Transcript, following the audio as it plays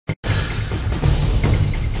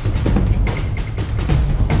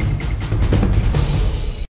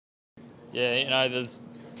Yeah, you know,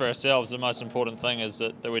 for ourselves, the most important thing is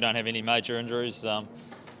that we don't have any major injuries.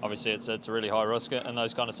 Obviously, it's a really high risk in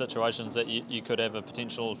those kind of situations that you could have a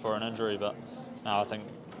potential for an injury. But no, I think,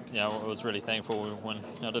 you know, I was really thankful when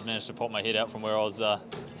I did manage to pop my head out from where I was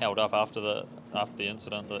held up after the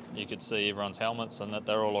incident, that you could see everyone's helmets and that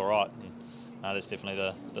they're all right. And, that's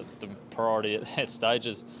definitely the priority at that stage,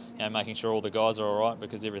 is, you know, making sure all the guys are all right,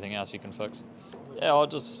 because everything else you can fix. Yeah,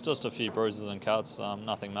 just a few bruises and cuts,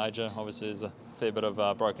 nothing major. Obviously, there's a fair bit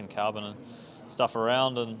of broken carbon and stuff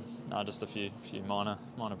around, and just a few minor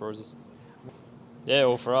bruises. Yeah,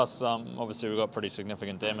 well, for us, obviously we've got pretty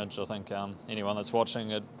significant damage. I think anyone that's watching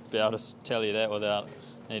would be able to tell you that without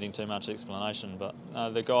needing too much explanation. But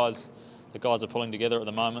the guys are pulling together at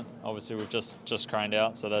the moment. Obviously, we've just craned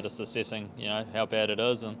out, so they're just assessing, you know, how bad it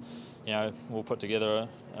is, and, you know, we'll put together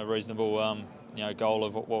a reasonable you know, goal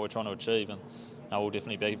of what we're trying to achieve. And we'll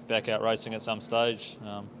definitely be back out racing at some stage.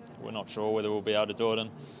 We're not sure whether we'll be able to do it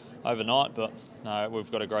overnight, but no,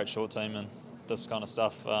 we've got a great short team, and this kind of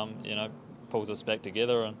stuff, you know, pulls us back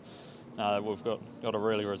together, and we've got a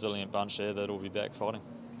really resilient bunch there that'll be back fighting.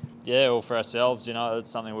 Yeah, well, for ourselves, you know, it's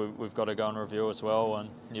something we've got to go and review as well, and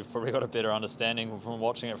you've probably got a better understanding from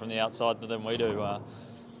watching it from the outside than we do.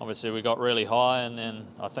 Obviously, we got really high, and then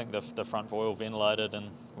I think the front foil ventilated,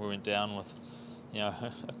 and we went down with, you know,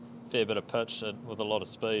 a fair bit of pitch with a lot of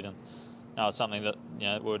speed, and it's something that, you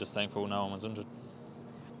know, we're just thankful no one was injured.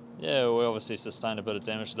 Yeah, we obviously sustained a bit of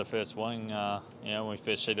damage to the first wing, you know, when we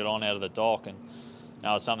first sheeted on out of the dock, and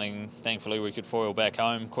it's something, thankfully, we could foil back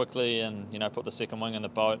home quickly and, you know, put the second wing in the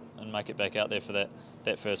boat and make it back out there for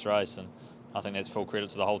that first race. And I think that's full credit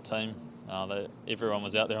to the whole team. Everyone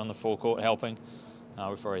was out there on the forecourt helping.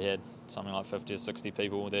 We probably had something like 50 or 60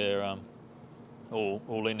 people there, all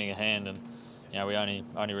lending a hand, and, you know, we only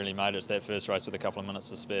really made it to that first race with a couple of minutes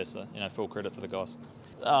to spare. So, you know, full credit to the guys.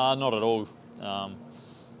 Not at all.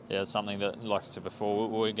 Yeah, it's something that, like I said before,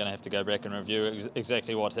 we're going to have to go back and review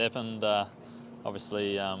exactly what happened.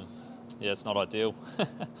 Obviously, yeah, it's not ideal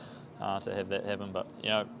to have that happen, but, you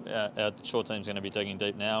know, our short team's going to be digging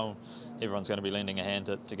deep now. Everyone's going to be lending a hand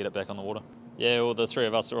to get it back on the water. Yeah, well, the three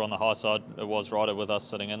of us that were on the high side, it was Ryder with us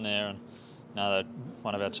sitting in there, and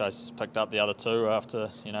one of our chasers picked up the other two after,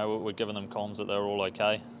 you know, we'd given them comms that they were all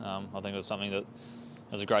okay. I think it was something that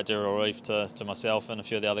was a great deal of relief to myself and a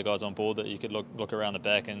few of the other guys on board, that you could look around the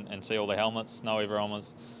back and see all the helmets, know everyone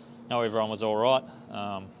was all right.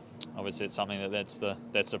 Obviously, it's something that's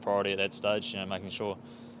the priority at that stage, you know, making sure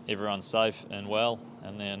everyone's safe and well,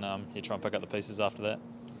 and then you try and pick up the pieces after that.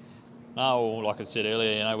 No, well, like I said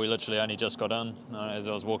earlier, you know, we literally only just got in. As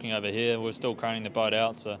I was walking over here, we're still craning the boat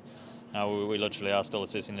out, so we literally are still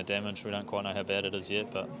assessing the damage. We don't quite know how bad it is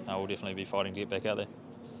yet, but we'll definitely be fighting to get back out there.